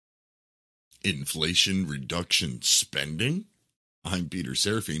Inflation reduction spending? I'm Peter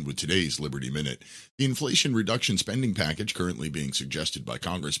Serafine with today's Liberty Minute. The Inflation Reduction Spending Package currently being suggested by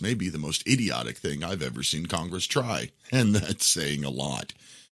Congress may be the most idiotic thing I've ever seen Congress try, and that's saying a lot.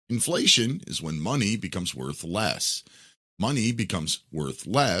 Inflation is when money becomes worth less. Money becomes worth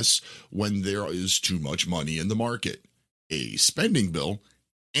less when there is too much money in the market. A spending bill,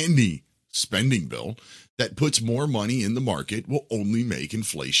 any spending bill, that puts more money in the market will only make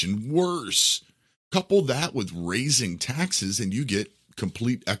inflation worse. Couple that with raising taxes and you get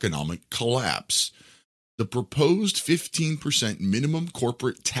complete economic collapse. The proposed 15% minimum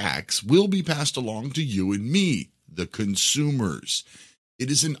corporate tax will be passed along to you and me, the consumers. It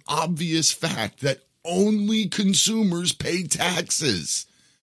is an obvious fact that only consumers pay taxes.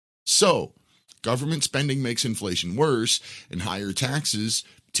 So, government spending makes inflation worse, and higher taxes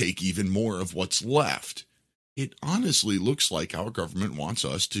take even more of what's left. It honestly looks like our government wants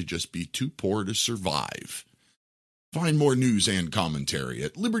us to just be too poor to survive. Find more news and commentary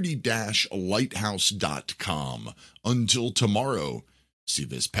at liberty-lighthouse.com. Until tomorrow, si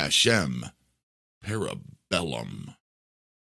vis pacem, parabellum.